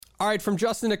All right, from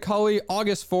Justin to Cully,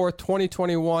 August 4th,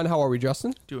 2021. How are we,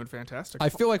 Justin? Doing fantastic. I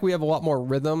feel like we have a lot more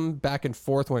rhythm back and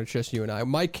forth when it's just you and I.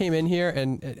 Mike came in here,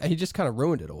 and he just kind of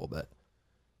ruined it a little bit.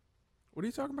 What are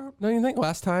you talking about? No, you think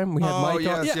last time we had Mike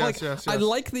on? Yes. I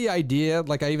like the idea.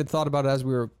 Like, I even thought about it as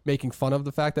we were making fun of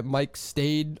the fact that Mike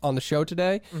stayed on the show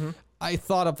today. Mm-hmm. I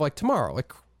thought of, like, tomorrow,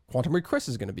 like, Quantum Reed Chris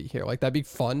is going to be here. Like, that'd be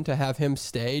fun to have him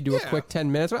stay, do a quick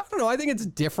 10 minutes. I don't know. I think it's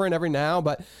different every now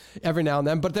and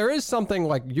then. But there is something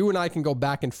like you and I can go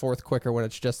back and forth quicker when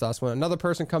it's just us. When another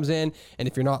person comes in, and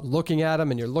if you're not looking at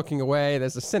them and you're looking away,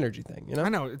 there's a synergy thing, you know? I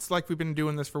know. It's like we've been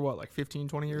doing this for what, like 15,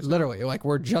 20 years? Literally. Like,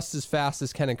 we're just as fast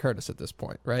as Ken and Curtis at this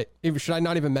point, right? Should I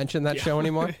not even mention that show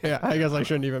anymore? Yeah, I guess I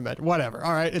shouldn't even mention. Whatever.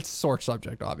 All right. It's a sore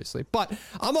subject, obviously. But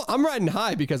I'm riding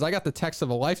high because I got the text of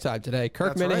a lifetime today.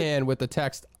 Kirk Minahan with the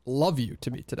text, "Love you"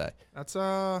 to me today. That's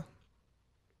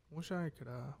wish I could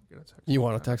get a text. You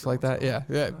want a text like that?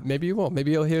 Yeah. Maybe you will.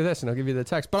 Maybe you'll hear this and I'll give you the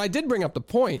text. But I did bring up the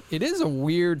point. It is a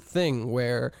weird thing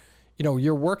where, you know,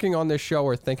 you're working on this show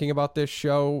or thinking about this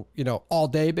show, you know, all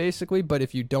day basically. But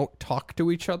if you don't talk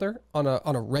to each other on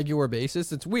a regular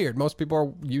basis, it's weird. Most people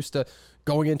are used to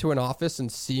going into an office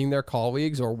and seeing their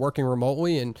colleagues or working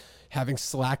remotely and having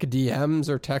Slack DMs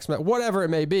or text, whatever it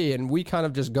may be. And we kind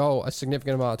of just go a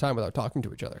significant amount of time without talking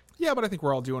to each other. Yeah, but I think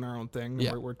we're all doing our own thing.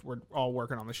 Yeah. We're all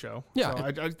working on the show.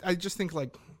 Yeah. So I just think,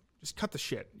 like, just cut the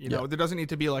shit. You know, there doesn't need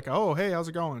to be like, oh, hey, how's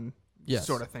it going? Yes.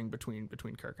 Sort of thing between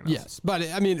Kirk and us. Yes, but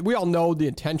I mean, we all know the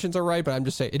intentions are right, but I'm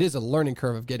just saying it is a learning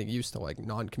curve of getting used to like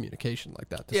non-communication like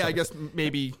that. Yeah, I guess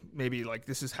maybe like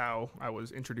this is how I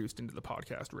was introduced into the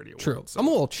podcast radio True. world. So. I'm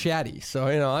a little chatty, so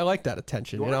you know I like that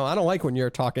attention. You know, I don't like when you're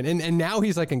talking, and now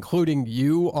he's like including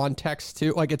you on text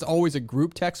too. Like it's always a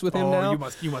group text with him now. You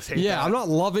must hate that. Yeah, I'm not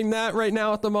loving that right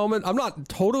now at the moment. I'm not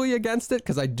totally against it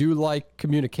because I do like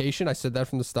communication. I said that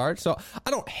from the start, so I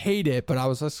don't hate it. But I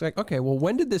was just like, okay, well,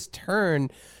 when did this turn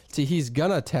to he's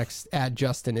gonna add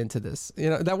Justin into this? You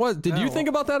know, did you think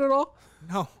about that at all?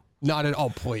 No. Not at all,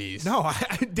 please. No,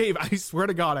 Dave, I swear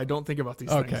to God, I don't think about these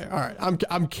things. Okay, all right.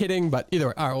 I'm kidding, but either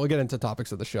way. All right, we'll get into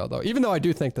topics of the show, though. Even though I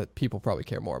do think that people probably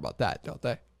care more about that, don't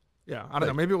they? Yeah, I don't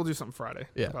know. Maybe we'll do something Friday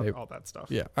about maybe. all that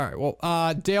stuff. Yeah, all right.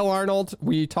 Well, Dale Arnold,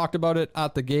 we talked about it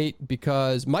at the gate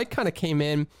because Mike kind of came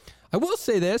in. I will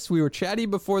say this. We were chatty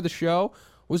before the show.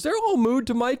 Was there a whole mood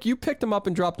to Mike? You picked him up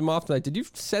and dropped him off tonight. Did you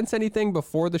sense anything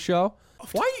before the show?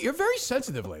 Why? You're very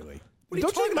sensitive lately. Don't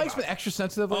you think Mike's been extra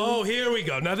sensitive lately? Oh, here we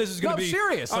go. Now this is going to be... I'm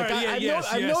serious. Like,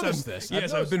 I've noticed this.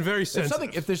 Yes, I've been very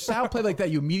sensitive. If there's sound play like that,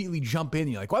 you immediately jump in.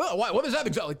 And you're like, what is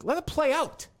that? Like, let it play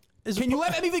out. Can you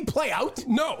let anything play out?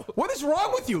 No. What is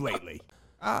wrong with you lately?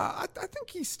 I think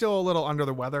he's still a little under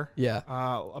the weather. Yeah.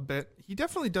 A bit. He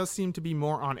definitely does seem to be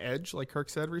more on edge, like Kirk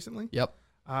said recently. Yep.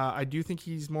 I do think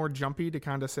he's more jumpy to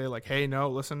kind of say like, "Hey, no,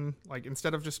 listen," like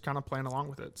instead of just kind of playing along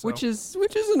with it. So. Which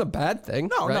isn't a bad thing.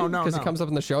 No, because it comes up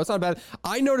in the show. It's not bad.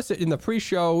 I noticed it in the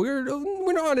pre-show.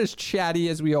 We're not as chatty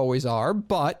as we always are,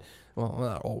 but well,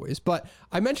 not always. But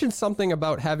I mentioned something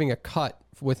about having a cut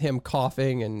with him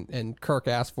coughing, and Kirk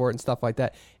asked for it and stuff like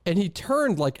that, and he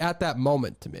turned like at that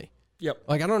moment to me. Yep.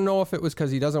 Like, I don't know if it was because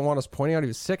he doesn't want us pointing out he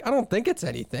was sick. I don't think it's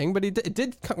anything, but it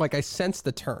did, like, I sensed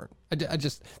the turn.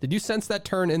 Did you sense that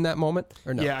turn in that moment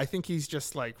or no? Yeah, I think he's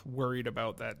just, like, worried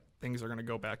about that things are going to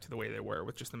go back to the way they were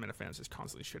with just the Minifans just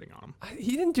constantly shitting on him.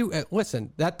 He didn't do it.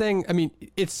 Listen, that thing, I mean,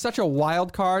 it's such a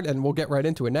wild card, and we'll get right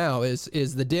into it now, is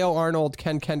the Dale Arnold,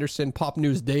 Ken Kenderson Pop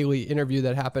News Daily interview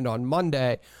that happened on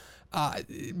Monday.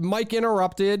 Mike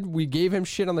interrupted. We gave him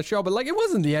shit on the show, but like it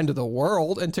wasn't the end of the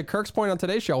world. And to Kirk's point on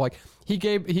today's show, like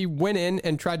he went in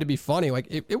and tried to be funny. Like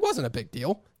it wasn't a big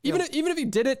deal. Even if he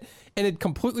did it and it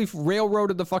completely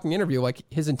railroaded the fucking interview, like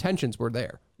his intentions were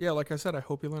there. Yeah, like I said, I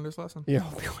hope he learned his lesson. Yeah,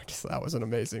 that was an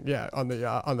amazing. Yeah, on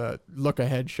the Look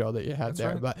Ahead show that you had. That's there.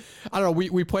 Right. But I don't know.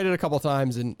 We played it a couple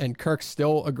times, and Kirk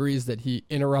still agrees that he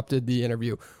interrupted the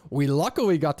interview. We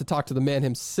luckily got to talk to the man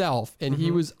himself, and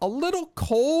he was a little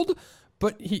cold,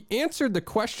 but he answered the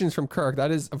questions from Kirk.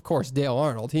 That is, of course, Dale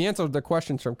Arnold. He answered the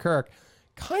questions from Kirk,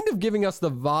 kind of giving us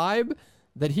the vibe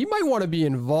that he might want to be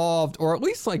involved or at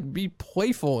least like be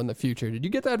playful in the future. Did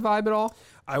you get that vibe at all?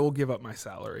 I will give up my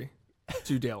salary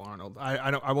to Dale Arnold.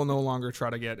 I will no longer try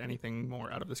to get anything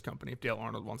more out of this company if Dale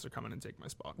Arnold wants to come in and take my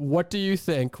spot. What do you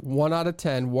think, 1 out of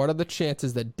 10, what are the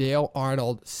chances that Dale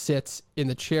Arnold sits in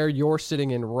the chair you're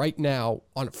sitting in right now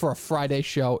for a Friday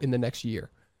show in the next year?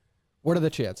 What are the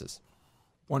chances?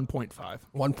 1.5.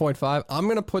 1.5. I'm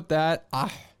going to put that...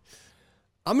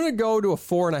 I'm going to go to a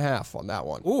 4.5 on that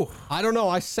one. Ooh. I don't know.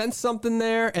 I sensed something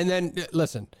there. And then,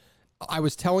 listen, I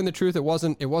was telling the truth. It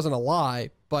wasn't a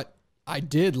lie, but I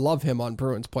did love him on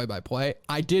Bruins play-by-play.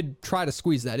 I did try to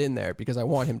squeeze that in there because I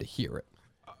want him to hear it.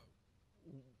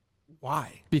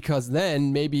 Why? Because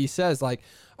then maybe he says like,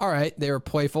 all right, they were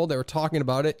playful. They were talking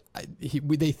about it.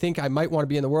 They think I might want to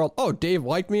be in the world. Oh, Dave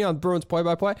liked me on Bruins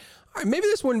play-by-play. All right, maybe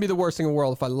this wouldn't be the worst thing in the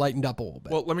world if I lightened up a little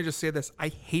bit. Well, let me just say this. I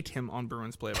hate him on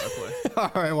Bruins play-by-play.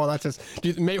 All right, well, that's just...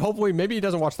 Hopefully, maybe he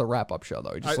doesn't watch the wrap-up show,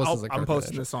 though. He just listens to I'm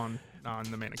posting this on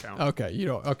the main account. Okay,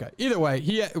 okay. Either way,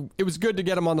 it was good to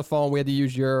get him on the phone. We had to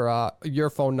use your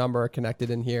phone number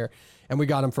connected in here, and we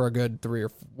got him for a good 3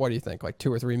 or... What do you think? Like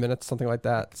 2 or 3 minutes, something like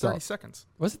that? 30 seconds.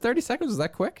 Was it 30 seconds? Was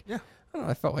that quick? Yeah. I don't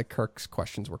know. I felt like Kirk's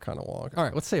questions were kind of long. All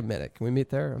right, let's say a minute. Can we meet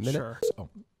there? A minute? Sure. Oh.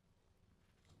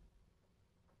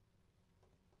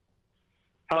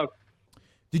 Hello.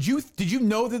 Did you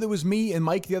know that it was me and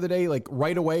Mike the other day, like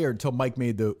right away, or until Mike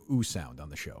made the ooh sound on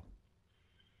the show?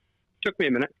 Took me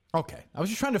a minute. Okay. I was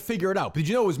just trying to figure it out. But did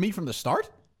you know it was me from the start?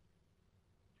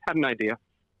 Had an idea.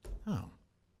 Oh.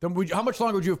 Then how much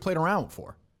longer would you have played around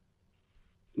for?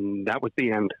 That was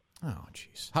the end. Oh,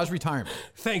 jeez. How's retirement?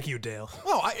 Thank you, Dale.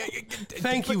 Well,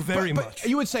 Thank you very much.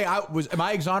 You would say am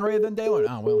I exonerated then, Dale?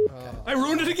 Oh, well. I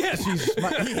ruined it again.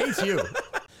 He hates you.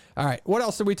 All right. What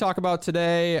else did we talk about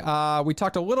today? We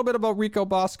talked a little bit about Rico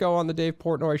Bosco on the Dave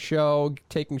Portnoy show,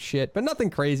 taking shit, but nothing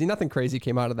crazy. Nothing crazy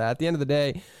came out of that. At the end of the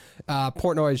day,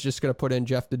 Portnoy is just going to put in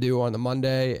Jeff Dedew on the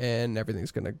Monday, and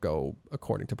everything's going to go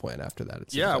according to plan after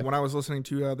that. Yeah, when I was listening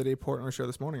to the Dave Portnoy show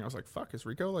this morning, I was like, fuck, is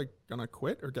Rico like going to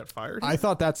quit or get fired? I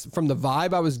thought that's from the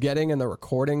vibe I was getting in the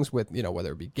recordings with,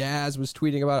 whether it be Gaz was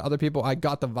tweeting about other people. I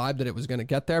got the vibe that it was going to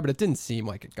get there, but it didn't seem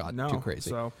like it got too crazy.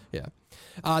 So. Yeah.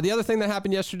 The other thing that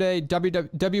happened yesterday,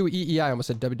 WEEI, I almost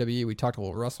said WWE. We talked a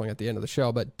little wrestling at the end of the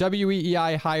show, but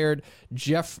WEEI hired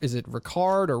Jeff, is it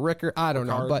Ricard or Rickard? I don't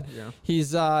know, but yeah.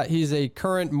 He's a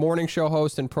current morning show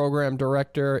host and program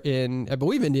director in, I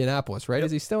believe, Indianapolis, right? Yep.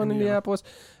 Is he still in Indianapolis?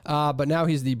 But now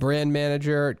he's the brand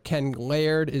manager. Ken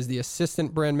Laird is the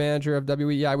assistant brand manager of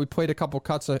WEEI. We played a couple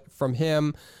cuts from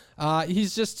him.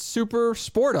 He's just super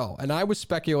sporto. And I was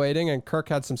speculating, and Kirk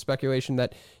had some speculation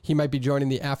that he might be joining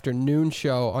the afternoon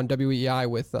show on WEI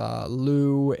with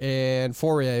Lou and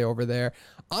Fourier over there.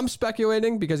 I'm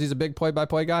speculating because he's a big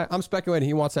play-by-play guy. I'm speculating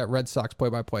he wants that Red Sox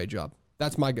play-by-play job.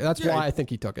 That's why I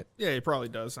think he took it. Yeah, he probably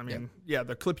does. I mean,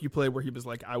 the clip you played where he was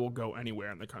like, "I will go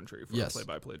anywhere in the country for a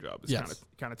play-by-play job" is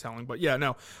kind of telling. But yeah,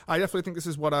 no, I definitely think this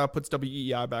is what puts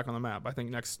WEEI back on the map. I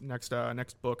think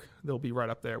next book they'll be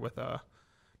right up there with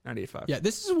 98.5. Yeah,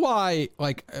 this is why,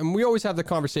 and we always have the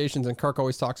conversations, and Kirk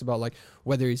always talks about,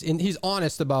 whether he's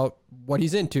honest about what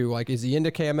he's into. Is he into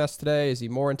KMS today? Is he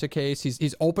more into Case?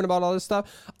 He's open about all this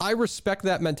stuff. I respect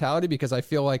that mentality because I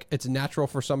feel like it's natural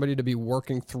for somebody to be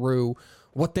working through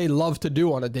what they love to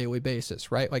do on a daily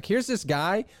basis, right? Here's this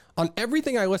guy, on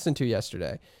everything I listened to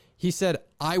yesterday, he said,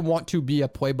 I want to be a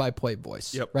play-by-play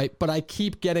voice, right? But I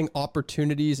keep getting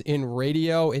opportunities in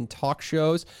radio, in talk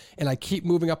shows, and I keep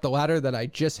moving up the ladder that I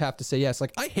just have to say yes.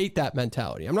 I hate that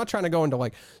mentality. I'm not trying to go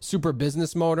into super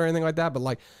business mode or anything like that,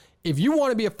 but if you want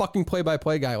to be a fucking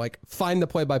play-by-play guy, find the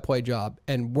play-by-play job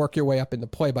and work your way up in the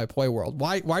play-by-play world.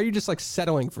 Why are you just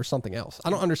settling for something else?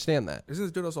 I don't understand that. Isn't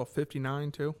this dude also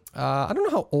 59 too? I don't know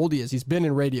how old he is. He's been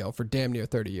in radio for damn near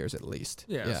 30 years at least.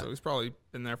 Yeah, so he's probably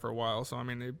been there for a while. So I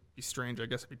mean, it'd be strange, I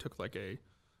guess, if he took a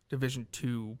Division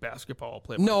II basketball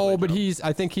play. No, but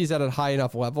I think he's at a high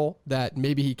enough level that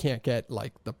maybe he can't get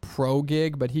the pro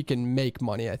gig, but he can make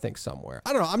money, I think, somewhere.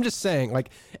 I don't know. I'm just saying,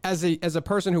 as a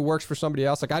person who works for somebody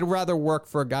else, I'd rather work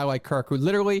for a guy like Kirk, who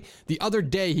literally the other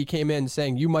day he came in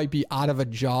saying you might be out of a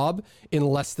job in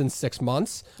less than 6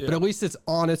 months, but at least it's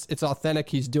honest, it's authentic.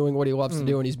 He's doing what he loves to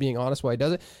do, and he's being honest while he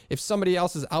does it. If somebody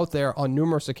else is out there on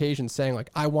numerous occasions saying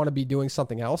I want to be doing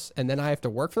something else, and then I have to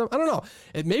work for them, I don't know.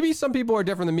 Maybe some people are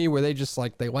different than me, where they just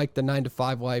they like the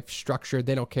 9-to-5 life structure.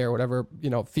 They don't care, whatever,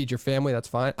 feed your family. That's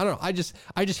fine. I don't know.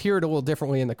 I just hear it a little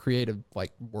differently in the creative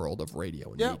world of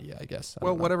radio and media, I guess.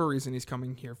 Well, whatever reason he's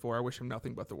coming here for, I wish him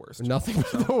nothing but the worst. Nothing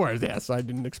but the worst. Yes. I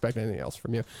didn't expect anything else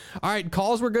from you. All right.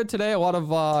 Calls were good today. A lot of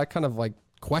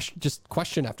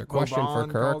question after question for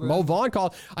Kirk. Mo Vaughn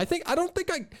called. I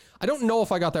don't know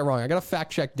if I got that wrong. I got to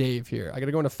fact check Dave here. I got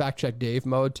to go into fact check Dave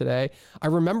mode today. I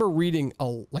remember reading a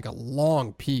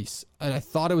long piece, and I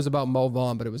thought it was about Mo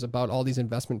Vaughn, but it was about all these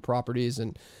investment properties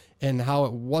and how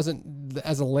it wasn't,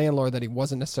 as a landlord, that he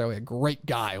wasn't necessarily a great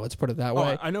guy. Let's put it that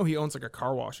way. I know he owns a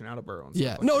car wash in Attleboro. And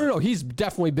yeah. No. He's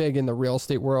definitely big in the real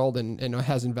estate world and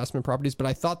has investment properties. But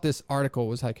I thought this article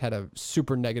was had a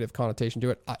super negative connotation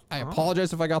to it. I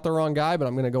apologize if I got the wrong guy, but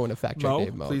I'm going to go into fact check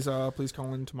Dave mode. Please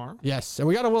call in tomorrow. Yes, and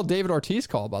we got a little David Ortiz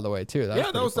call, by the way, too.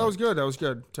 That was good. That was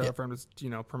good for him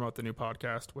to promote the new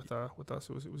podcast with us.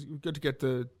 It was good to get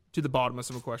to the bottom of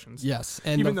some questions. Yes,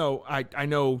 and even though I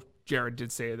know Jared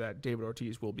did say that David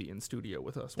Ortiz will be in studio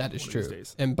with us. That is one true. Of these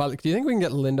days. And but do you think we can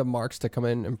get Linda Marks to come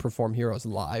in and perform Heroes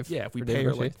live? Yeah, if we pay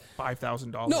her like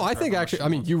 $5,000. No, I think actually, I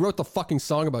mean, you wrote the fucking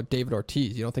song about David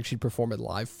Ortiz. You don't think she'd perform it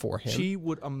live for him? She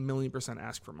would 1,000,000%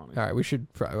 ask for money. All right, we should.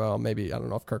 Well, maybe I don't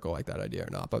know if Kirk will like that idea or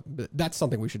not, but that's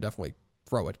something we should definitely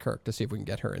throw at Kirk to see if we can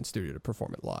get her in studio to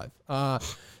perform it live.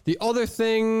 The other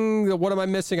thing, what am I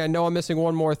missing? I know I'm missing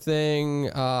one more thing.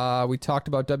 We talked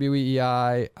about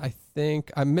WEEI. I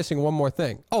think I'm missing one more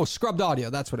thing. Oh, scrubbed audio.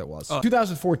 That's what it was.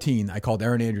 2014, I called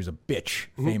Erin Andrews a bitch,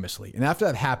 famously. And after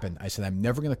that happened, I said, I'm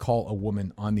never going to call a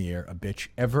woman on the air a bitch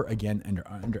ever again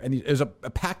under any. It was a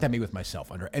pact I made with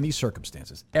myself under any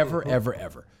circumstances. Ever.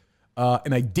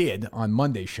 And I did on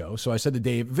Monday's show. So I said to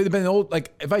Dave, if it had been old,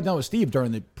 like if I'd done with Steve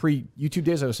during the pre-YouTube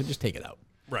days, I would have said, just take it out.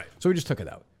 Right. So we just took it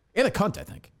out. And a cunt, I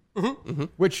think.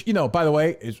 Which, you know, by the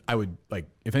way, is I would like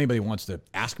if anybody wants to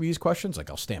ask me these questions, like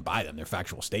I'll stand by them. They're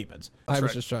factual statements. I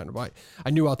was just trying to buy.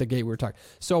 I knew out the gate we were talking.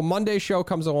 So Monday's show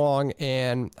comes along,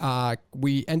 and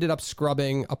we ended up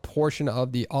scrubbing a portion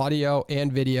of the audio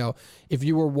and video. If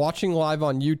you were watching live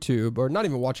on YouTube, or not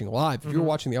even watching live, if you were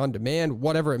watching the on demand,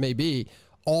 whatever it may be,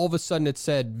 all of a sudden it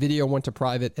said video went to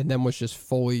private and then was just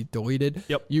fully deleted.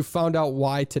 Yep. You found out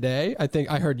why today. I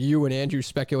think I heard you and Andrew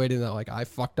speculating that like I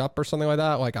fucked up or something like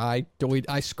that. Like I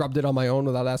scrubbed it on my own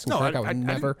without asking Kirk. I would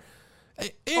never.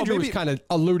 Andrew was kind of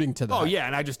alluding to that. Oh yeah,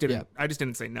 and I just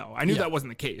didn't say no. I knew that wasn't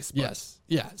the case. But. Yes.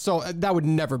 Yeah. So that would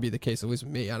never be the case, at least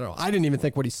with me. I don't know. I didn't even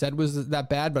think what he said was that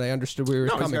bad, but I understood where he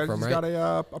was coming from, he's right?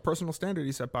 got a personal standard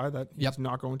he set by that he's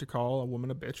not going to call a woman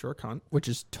a bitch or a cunt. Which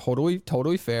is totally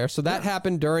fair. So that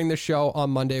happened during the show on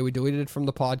Monday. We deleted it from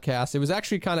the podcast. It was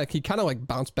actually he kind of like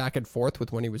bounced back and forth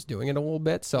with when he was doing it a little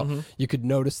bit. So you could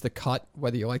notice the cut,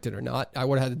 whether you liked it or not. I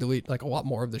would have had to delete like a lot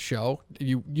more of the show.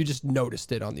 You just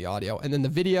noticed it on the audio. And then the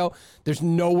video, there's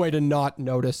no way to not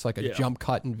notice like a jump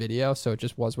cut in video. So it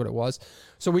just was what it was.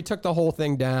 So we took the whole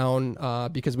thing down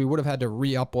because we would have had to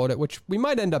re-upload it, which we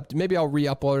might end up, maybe I'll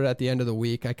re-upload it at the end of the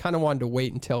week. I kind of wanted to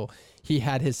wait until he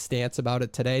had his stance about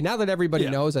it today. Now that everybody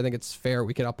knows, I think it's fair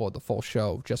we could upload the full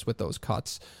show just with those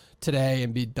cuts today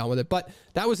and be done with it. But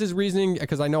that was his reasoning,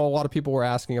 because I know a lot of people were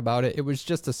asking about it. It was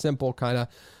just a simple kind of,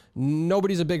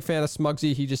 nobody's a big fan of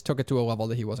Smugsy. He just took it to a level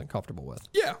that he wasn't comfortable with.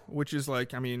 Yeah, which is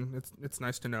like, I mean, it's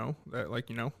nice to know that, like,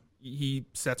 you know, he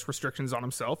sets restrictions on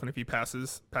himself, and if he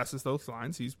passes those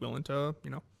lines, he's willing to, you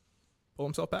know, pull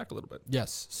himself back a little bit.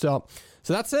 Yes. So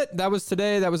that's it. That was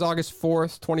today. That was August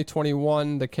 4th,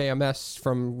 2021. The KMS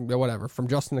from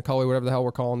Justin McCulley, whatever the hell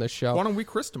we're calling this show. Quantum Week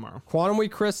Chris tomorrow. Quantum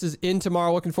Week Chris is in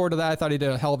tomorrow. Looking forward to that. I thought he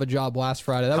did a hell of a job last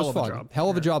Friday. That was fun.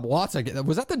 Hell of a job. Lots of.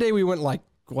 Was that the day we went like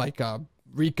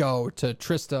Rico to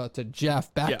Trista to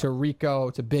Jeff back to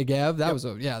Rico to Big Ev? That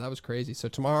was crazy. So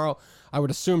tomorrow, I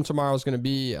would assume tomorrow is going to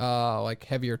be like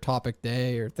heavier topic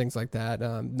day or things like that.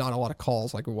 Not a lot of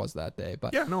calls like it was that day,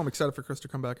 but yeah, no, I'm excited for Chris to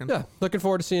come back in. Yeah, looking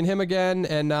forward to seeing him again,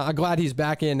 and I'm glad he's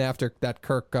back in after that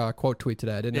Kirk quote tweet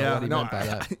today. I didn't know what he meant by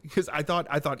that, because I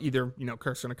thought either, you know,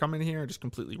 Kirk's going to come in here and just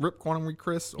completely rip Quantum Week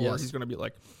Chris, or he's going to be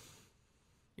like,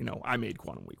 you know, I made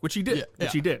Quantum Week, which he did.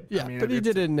 Yeah, I mean, but he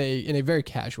did it in a very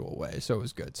casual way, so it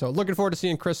was good. So looking forward to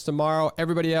seeing Chris tomorrow.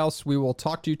 Everybody else, we will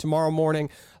talk to you tomorrow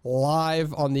morning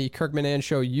live on the Kirk Minnan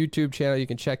Show YouTube channel. You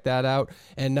can check that out,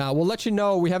 and we'll let you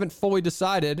know. We haven't fully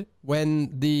decided when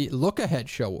the Look Ahead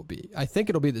show will be. I think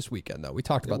it'll be this weekend, though. We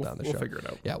talked about that on the show. We'll figure it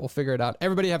out. Yeah, we'll figure it out.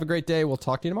 Everybody have a great day. We'll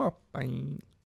talk to you tomorrow. Bye.